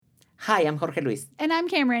Hi, I'm Jorge Luis. And I'm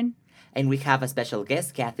Cameron. And we have a special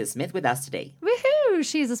guest, Kathy Smith, with us today. Woohoo!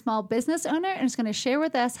 She's a small business owner and is going to share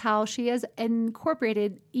with us how she has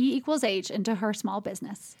incorporated E equals H into her small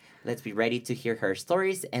business. Let's be ready to hear her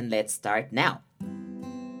stories, and let's start now.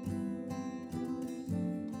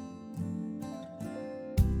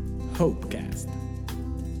 Hopecast.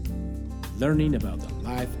 Learning about the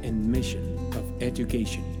life and mission of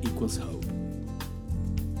Education Equals Hope.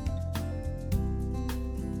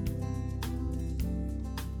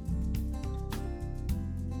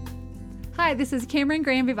 Hi, this is Cameron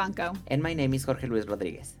Graham Vivanco. And my name is Jorge Luis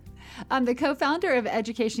Rodriguez. I'm the co-founder of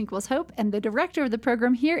Education Equals Hope and the director of the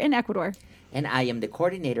program here in Ecuador. And I am the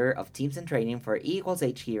coordinator of teams and training for E equals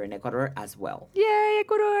H here in Ecuador as well. Yay,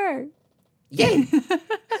 Ecuador! Yay!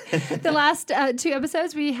 The last two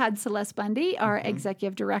episodes, we had Celeste Bundy, our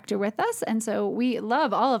executive director, with us. And so we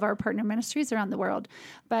love all of our partner ministries around the world,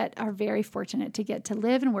 but are very fortunate to get to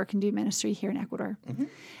live and work and do ministry here in Ecuador.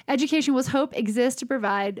 Education Equals Hope exists to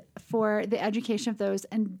provide for the education of those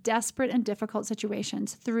in desperate and difficult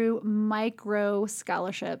situations through micro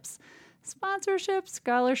scholarships. Sponsorships,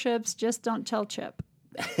 scholarships, just don't tell Chip.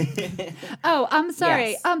 Oh, I'm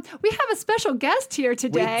sorry. Yes. We have a special guest here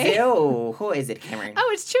today. We do. Who is it, Cameron? Oh,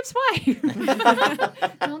 it's Chip's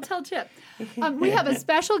wife. Don't tell Chip. We have a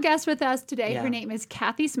special guest with us today. Yeah. Her name is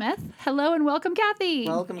Kathy Smith. Hello and welcome, Kathy.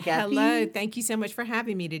 Welcome, Kathy. Hello. Thank you so much for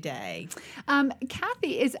having me today.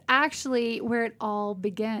 Kathy is actually where it all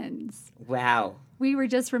begins. Wow. We were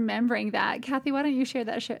just remembering that. Kathy, why don't you share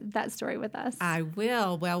that story with us? I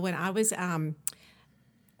will. Well, when I was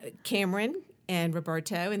Cameron and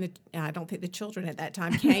Roberto, and I don't think the children at that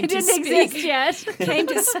time came to didn't speak. exist yet. Came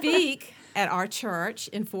to speak at our church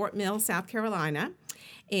in Fort Mill, South Carolina.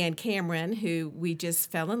 And Cameron, who we just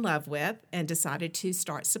fell in love with, and decided to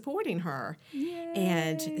start supporting her. Yay.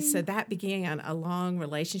 And so that began a long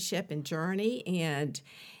relationship and journey. And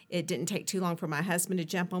it didn't take too long for my husband to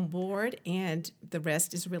jump on board, and the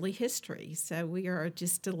rest is really history. So we are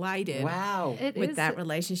just delighted Wow. with that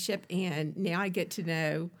relationship. And now I get to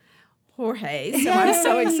know Jorge, so I'm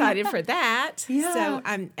so excited for that. Yeah. So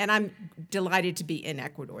I'm delighted to be in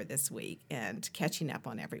Ecuador this week and catching up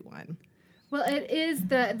on everyone. Well, it is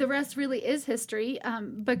the rest really is history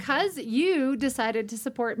because you decided to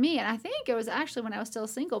support me. And I think it was actually when I was still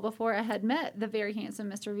single before I had met the very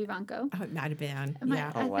handsome Mr. Vivanco. Oh, it might have been.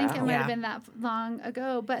 I Oh, think it wow. might have been that long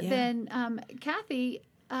ago. But then Kathy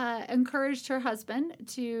encouraged her husband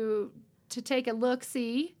to take a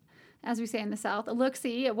look-see, as we say in the South, a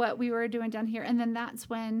look-see at what we were doing down here. And then that's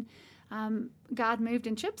when God moved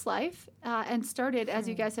in Chip's life and started, as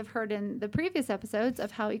you guys have heard in the previous episodes, of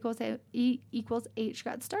how E equals H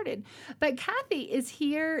got started. But Kathy is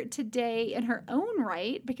here today in her own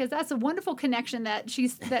right because that's a wonderful connection that she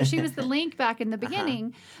was the link back in the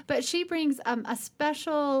beginning. But she brings a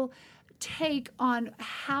special take on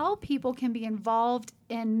how people can be involved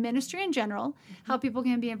in ministry in general, how people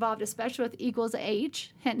can be involved, especially with equals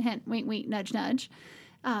H, hint, hint, wink, wink, nudge, nudge.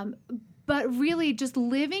 But really just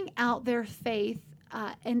living out their faith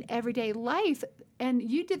in everyday life. And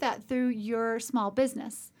you did that through your small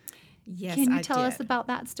business. Yes, Can you I tell did. us about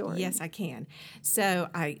that story? Yes, I can. So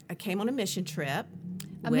I came on a mission trip.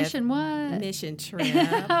 Mission what? Mission trip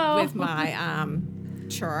with my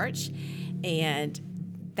church. And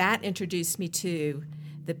that introduced me to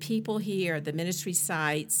the people here, the ministry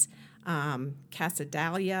sites, Casa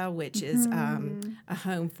Dalia, which is a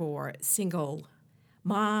home for single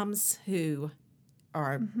moms who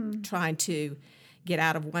are trying to get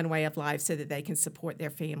out of one way of life so that they can support their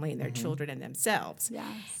family and their children and themselves.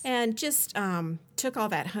 Yes. And just took all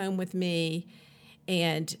that home with me.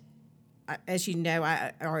 And as you know,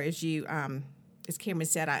 as Cameron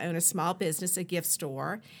said, I own a small business, a gift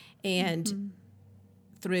store. And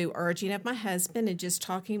through urging of my husband and just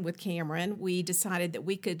talking with Cameron, we decided that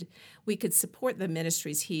we could support the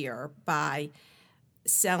ministries here by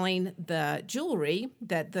selling the jewelry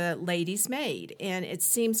that the ladies made. And it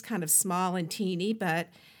seems kind of small and teeny, but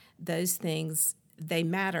those things, they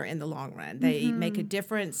matter in the long run. They make a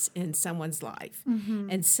difference in someone's life.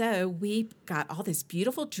 And so we got all this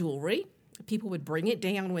beautiful jewelry. People would bring it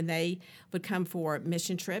down when they would come for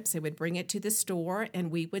mission trips. They would bring it to the store, and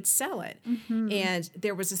we would sell it. And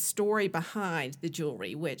there was a story behind the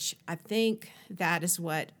jewelry, which I think that is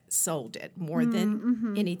what sold it more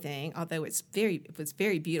than anything. Although it was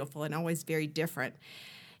very beautiful and always very different.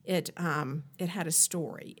 It had a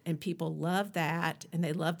story, and people loved that, and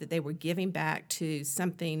they loved that they were giving back to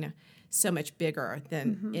something so much bigger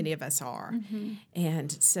than any of us are.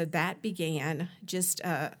 And so that began just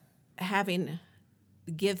having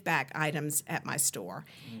give back items at my store.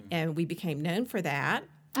 And we became known for that.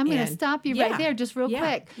 I'm going to stop you right there just real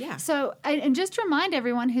quick. Yeah. So, and just to remind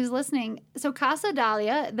everyone who's listening, so Casa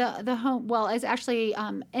Dalia, the home, is actually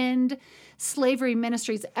End Slavery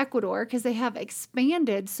Ministries Ecuador, because they have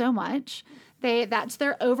expanded so much. That's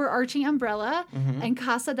their overarching umbrella, and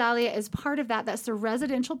Casa Dalia is part of that. That's the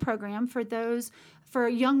residential program for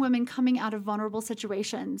young women coming out of vulnerable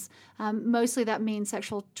situations. Mostly that means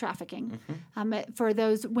sexual trafficking. For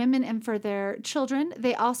those women and for their children.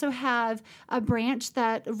 They also have a branch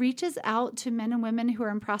that reaches out to men and women who are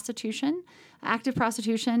in prostitution, active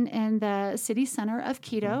prostitution in the city center of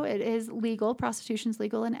Quito. It is legal. Prostitution's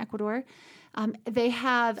legal in Ecuador. They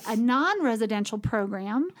have a non-residential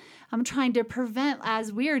program trying to prevent,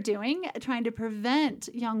 as we are doing, trying to prevent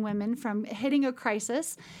young women from hitting a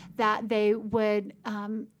crisis that they would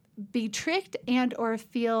be tricked and or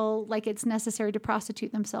feel like it's necessary to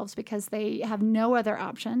prostitute themselves because they have no other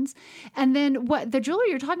options. And then what the jewelry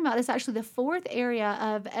you're talking about is actually the fourth area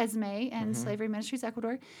of ESME and Slavery Ministries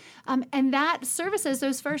Ecuador. And that services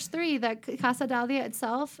those first three, the Casa Dalia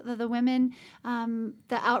itself, the women,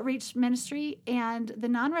 the outreach ministry, and the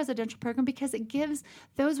non-residential program, because it gives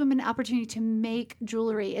those women an opportunity to make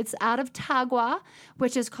jewelry. It's out of Tagua,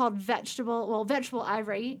 which is called vegetable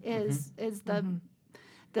ivory is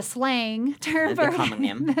the slang term the common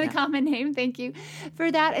name. The common name, thank you for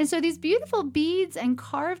that. And so these beautiful beads and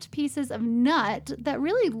carved pieces of nut that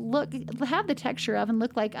really have the texture of and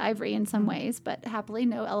look like ivory in some ways, but happily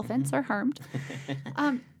no elephants are harmed.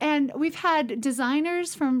 And we've had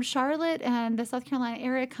designers from Charlotte and the South Carolina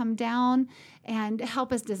area come down and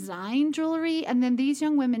help us design jewelry. And then these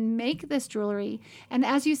young women make this jewelry. And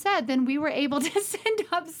as you said, then we were able to send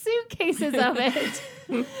up suitcases of it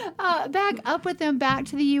back up with them back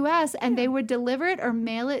to the U.S. And they would deliver it or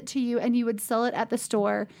mail it to you, and you would sell it at the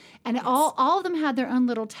store. And all of them had their own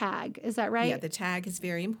little tag. Is that right? Yeah, the tag is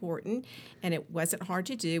very important, and it wasn't hard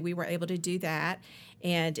to do. We were able to do that.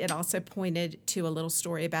 And it also pointed to a little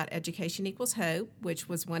story about education equals hope, which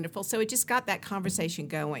was wonderful. So it just got that conversation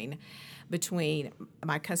going between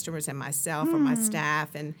my customers and myself or my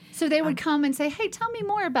staff. And so they would come and say, hey, tell me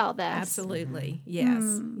more about this. Absolutely.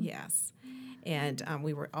 Yes. And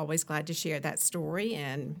we were always glad to share that story.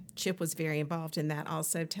 And Chip was very involved in that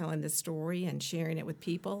also, telling the story and sharing it with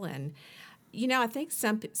people. And I think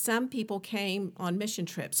some people came on mission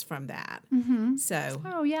trips from that. So,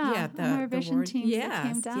 our vision teams that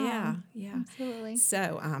came down. Yeah, absolutely.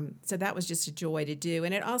 So that was just a joy to do,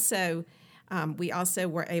 and it also. We also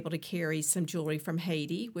were able to carry some jewelry from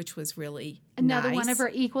Haiti, which was really another nice. One of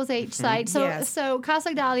our Equals H sites. So Casa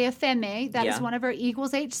Dalia Femme, that is one of our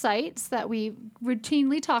Equals H sites that we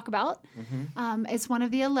routinely talk about. It's one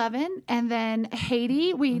of the 11. And then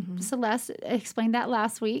Haiti, Celeste explained that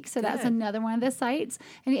last week. So that's another one of the sites.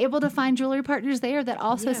 And able to find jewelry partners there that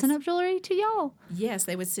also send up jewelry to y'all. Yes,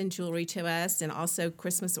 they would send jewelry to us, and also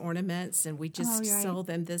Christmas ornaments. And we just sold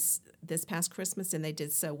them this past Christmas, and they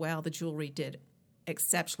did so well. The jewelry did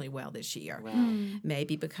exceptionally well this year. Wow.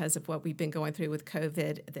 Maybe because of what we've been going through with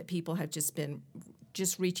COVID, that people have just been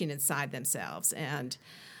reaching inside themselves and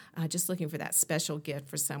just looking for that special gift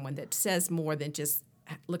for someone that says more than just,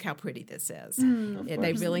 look how pretty this is.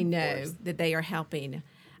 They really know that they are helping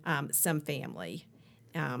some family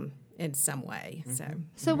in some way.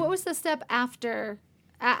 So what was the step after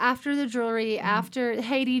the jewelry, after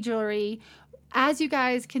Haiti jewelry? As you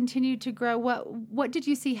guys continued to grow, what did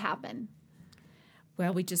you see happen?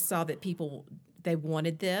 Well, we just saw that people, they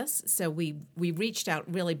wanted this, so we reached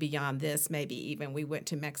out really beyond this. Maybe even we went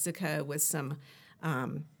to Mexico with some.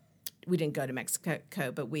 We didn't go to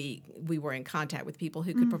Mexico, but we were in contact with people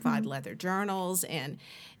who could provide leather journals, and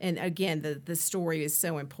again, the story is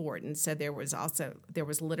so important. So there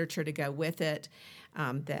was literature to go with it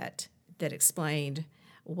that explained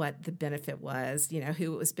what the benefit was,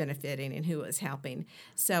 who it was benefiting and who it was helping.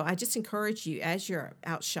 So I just encourage you, as you're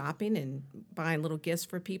out shopping and buying little gifts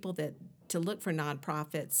for people, to look for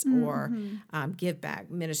nonprofits or give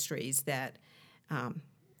back ministries that,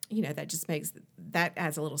 that just that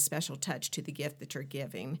adds a little special touch to the gift that you're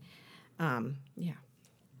giving. And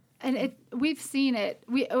we've seen it.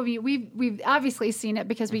 We've obviously seen it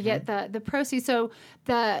because we get the proceeds. So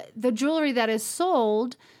the jewelry that is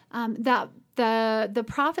sold, the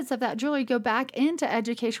profits of that jewelry go back into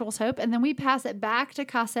Educational Hope, and then we pass it back to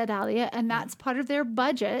Casa Dalia, and that's part of their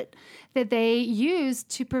budget that they use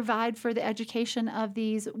to provide for the education of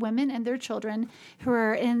these women and their children who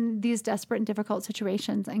are in these desperate and difficult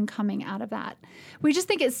situations and coming out of that. We just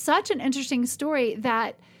think it's such an interesting story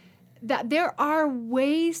that there are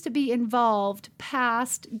ways to be involved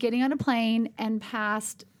past getting on a plane and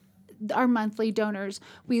past our monthly donors.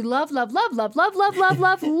 We love our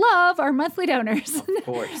monthly donors. Of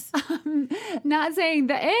course. Not saying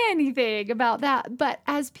anything about that, but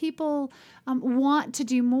as people want to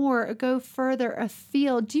do more or go further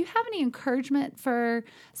afield, do you have any encouragement for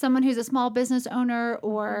someone who's a small business owner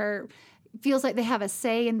or feels like they have a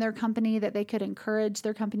say in their company that they could encourage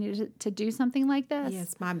their company to do something like this?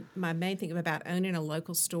 Yes, my main thing about owning a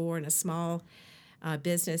local store and a small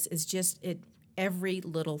business is just every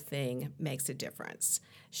little thing makes a difference.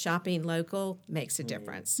 Shopping local makes a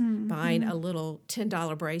difference. Buying a little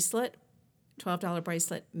 $10 bracelet, $12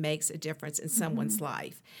 bracelet makes a difference in someone's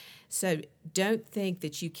life. So don't think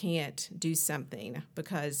that you can't do something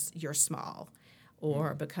because you're small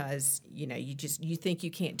or because, you think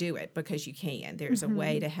you can't do it, because you can. There's a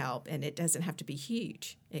way to help, and it doesn't have to be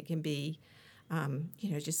huge. It can be,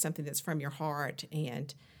 just something that's from your heart,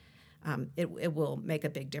 and it will make a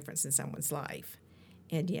big difference in someone's life.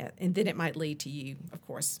 And then it might lead to you, of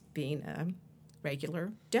course, being a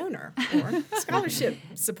regular donor or scholarship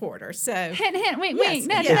supporter. So hint, wink, yes,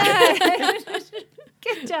 wink. yeah.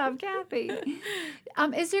 Good job, Kathy.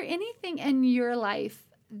 Is there anything in your life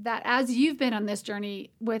that, as you've been on this journey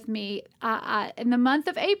with me, in the month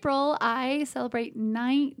of April, I celebrate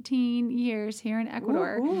 19 years here in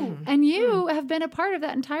Ecuador, and you have been a part of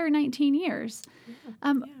that entire 19 years.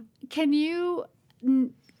 Can you,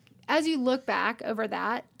 as you look back over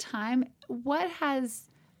that time, what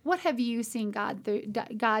have you seen God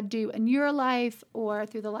do in your life or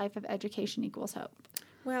through the life of Education Equals Hope?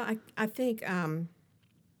 Well, I think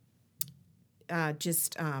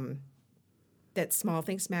that small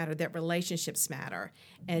things matter, that relationships matter,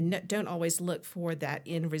 and don't always look for that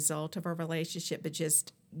end result of a relationship, but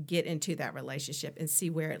just get into that relationship and see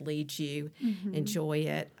where it leads you, enjoy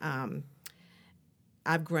it.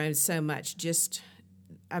 I've grown so much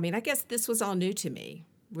I guess this was all new to me,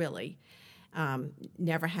 really.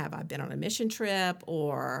 Never have I been on a mission trip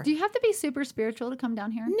or... Do you have to be super spiritual to come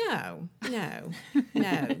down here? No.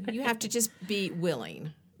 You have to just be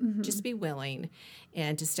willing. Just be willing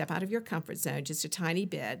and to step out of your comfort zone just a tiny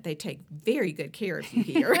bit. They take very good care of you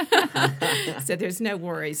here. So there's no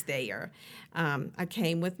worries there. I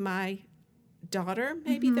came with my daughter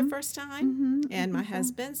maybe the first time and my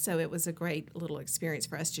husband, so it was a great little experience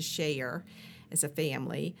for us to share as a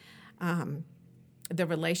family. The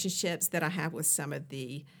relationships that I have with some of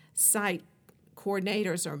the site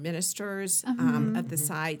coordinators or ministers of the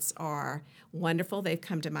sites are wonderful. They've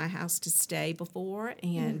come to my house to stay before,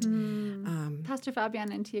 and Pastor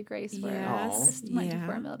Fabian and Tia Grace went to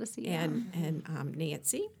Fort Mill to see and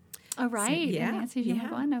Nancy. Oh, right. So, Nancy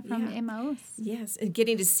Giovanna from Emmaus. Yes, and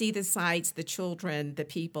getting to see the sites, the children, the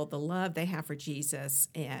people, the love they have for Jesus,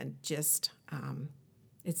 and just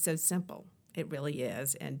it's so simple. It really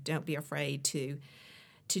is, and don't be afraid to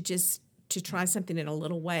try something in a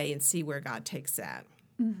little way and see where God takes that.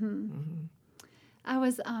 I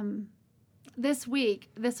was this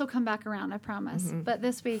week. This will come back around, I promise. But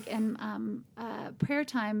this week in prayer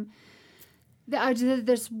time,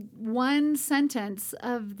 there's one sentence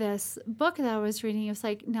of this book that I was reading. It was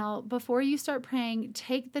like, now before you start praying,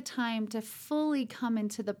 take the time to fully come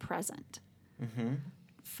into the present.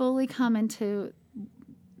 Fully come into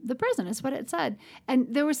the present is what it said. And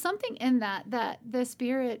there was something in that the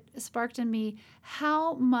Spirit sparked in me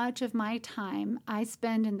how much of my time I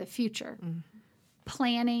spend in the future,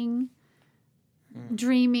 planning,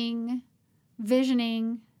 dreaming,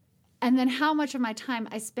 visioning, and then how much of my time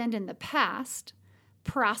I spend in the past,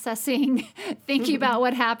 processing, thinking about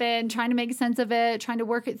what happened, trying to make sense of it, trying to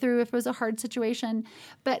work it through if it was a hard situation,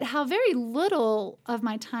 but how very little of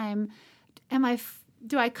my time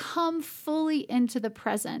do I come fully into the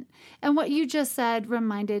present. And what you just said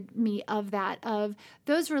reminded me of that, of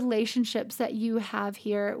those relationships that you have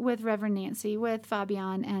here with Reverend Nancy, with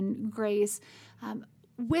Fabian and Grace,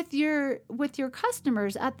 with your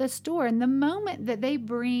customers at the store. And the moment that they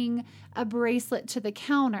bring a bracelet to the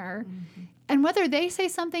counter, and whether they say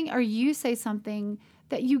something or you say something,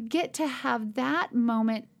 that you get to have that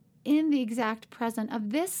moment in the exact present of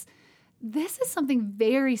this is something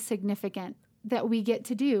very significant that we get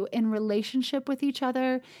to do in relationship with each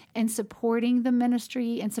other and supporting the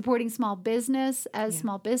ministry and supporting small business as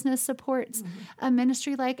small business supports a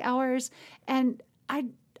ministry like ours. And I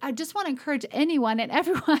just want to encourage anyone and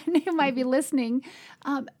everyone who might be listening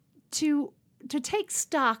to take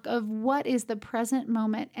stock of what is the present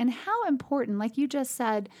moment and how important, like you just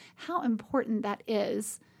said, how important that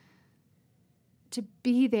is to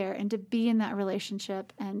be there and to be in that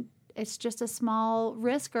relationship. And it's just a small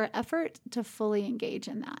risk or effort to fully engage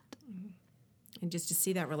in that. And just to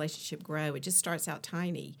see that relationship grow, it just starts out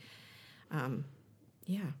tiny.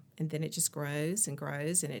 then it just grows and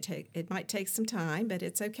grows, and it might take some time, but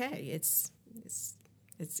it's okay. It's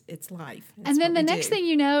life. It's and then the next thing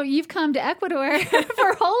you know, you've come to Ecuador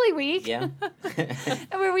for Holy Week. Yeah.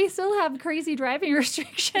 Where we still have crazy driving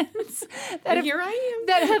restrictions Here I am.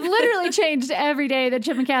 that have literally changed every day that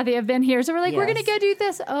Chip and Kathy have been here. So we're like, we're going to go do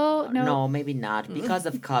this. Oh, no. No, maybe not. Because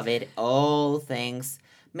of COVID, all things,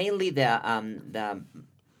 mainly the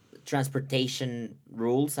transportation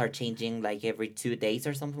rules are changing like every 2 days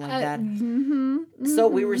or something like that. So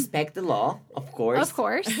we respect the law, of course. Of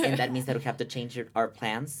course. And that means that we have to change our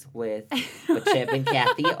plans with Chip and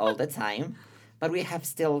Kathy all the time. But we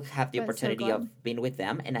still have the opportunity of being with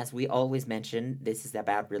them. And as we always mention, this is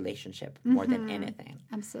about relationship more than anything.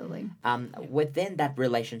 Absolutely. Within that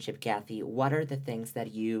relationship, Kathy, what are the things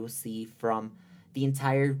that you see from the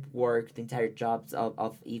entire work, the entire jobs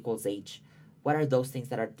of Equals H? What are those things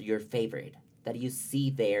that are your favorite, that you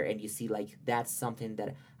see there and you see like that's something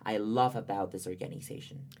that I love about this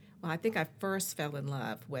organization? Well, I think I first fell in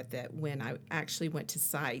love with it when I actually went to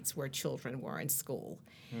sites where children were in school.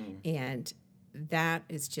 And that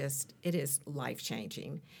is just, it is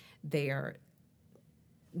life-changing. They're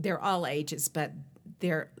all ages, but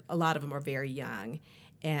a lot of them are very young.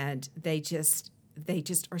 And they just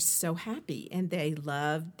are so happy, and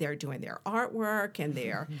they're doing their artwork and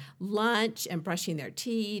their lunch and brushing their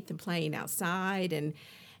teeth and playing outside, and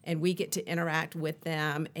we get to interact with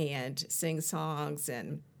them and sing songs,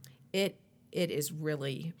 and it is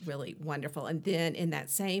really, really wonderful. And then in that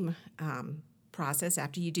same process,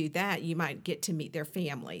 after you do that, you might get to meet their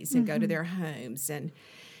families and go to their homes, and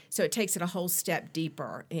so it takes it a whole step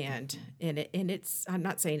deeper, and it's, I'm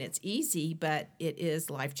not saying it's easy, but it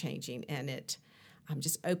is life-changing, and it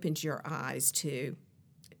just opens your eyes to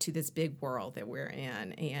this big world that we're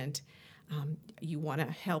in, and you want to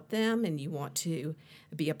help them, and you want to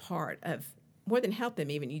be a part of, more than help them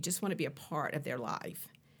even, you just want to be a part of their life,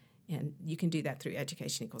 and you can do that through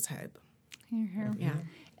Education Equals Hope. Here. Yeah.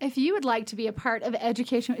 If you would like to be a part of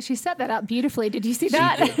education, she set that up beautifully. Did you see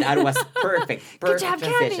that? She did. That was perfect. Good job,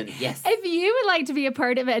 transition. Kathy. Yes. If you would like to be a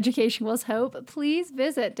part of Education Equals Hope, please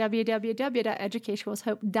visit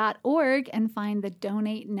www.educationequalshope.org and find the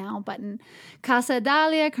Donate Now button. Casa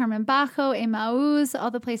Dalia, Carmen Bajo, Emmaus,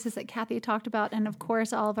 all the places that Kathy talked about, and of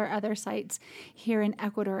course, all of our other sites here in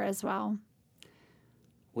Ecuador as well.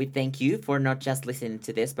 We thank you for not just listening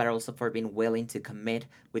to this, but also for being willing to commit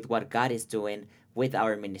with what God is doing with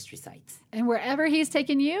our ministry sites. And wherever He's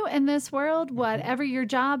taken you in this world, whatever your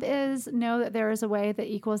job is, know that there is a way that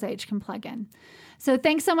Equals H can plug in. So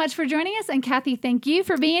thanks so much for joining us. And Kathy, thank you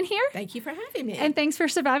for being here. Thank you for having me. And thanks for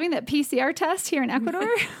surviving that PCR test here in Ecuador.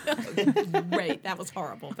 Great. That was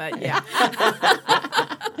horrible, but yeah.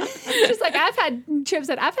 Just like Chip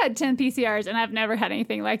said, I've had 10 PCRs and I've never had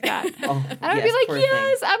anything like that. Oh, and I'd be like,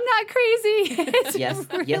 yes, I'm not crazy. It's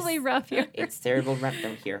really rough here. It's terrible rough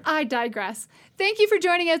down here. I digress. Thank you for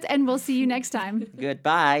joining us, and we'll see you next time.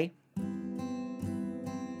 Goodbye.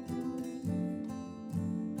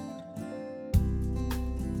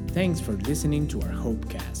 Thanks for listening to our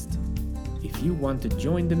Hopecast. If you want to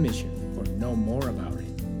join the mission or know more about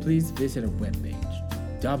it, please visit our webpage,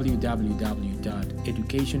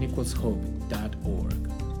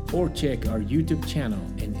 www.educationequalshope.org, or check our YouTube channel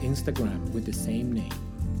and Instagram with the same name.